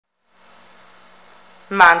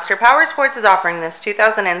Monster Powersports is offering this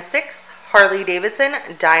 2006 Harley-Davidson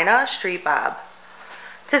Dyna Street Bob.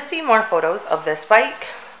 To see more photos of this bike,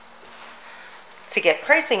 to get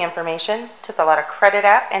pricing information, to fill out a credit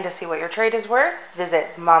app, and to see what your trade is worth,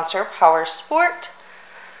 visit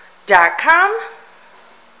monsterpowersport.com.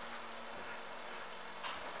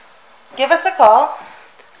 Give us a call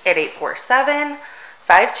at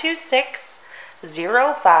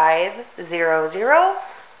 847-526-0500.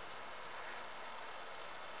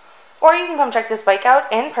 Or you can come check this bike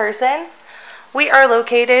out in person. We are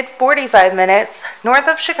located 45 minutes north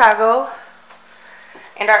of Chicago,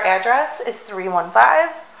 and our address is 315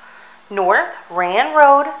 North Rand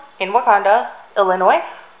Road in Wauconda, Illinois.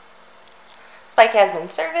 This bike has been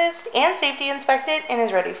serviced and safety inspected and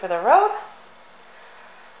is ready for the road.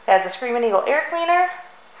 It has a Screamin' Eagle air cleaner,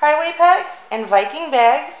 highway packs, and Viking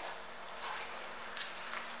bags.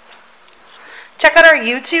 Check out our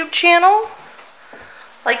YouTube channel.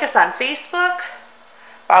 Like us on Facebook,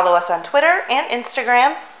 follow us on Twitter and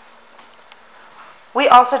Instagram. We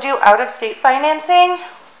also do out-of-state financing,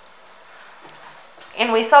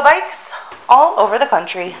 and we sell bikes all over the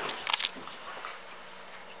country.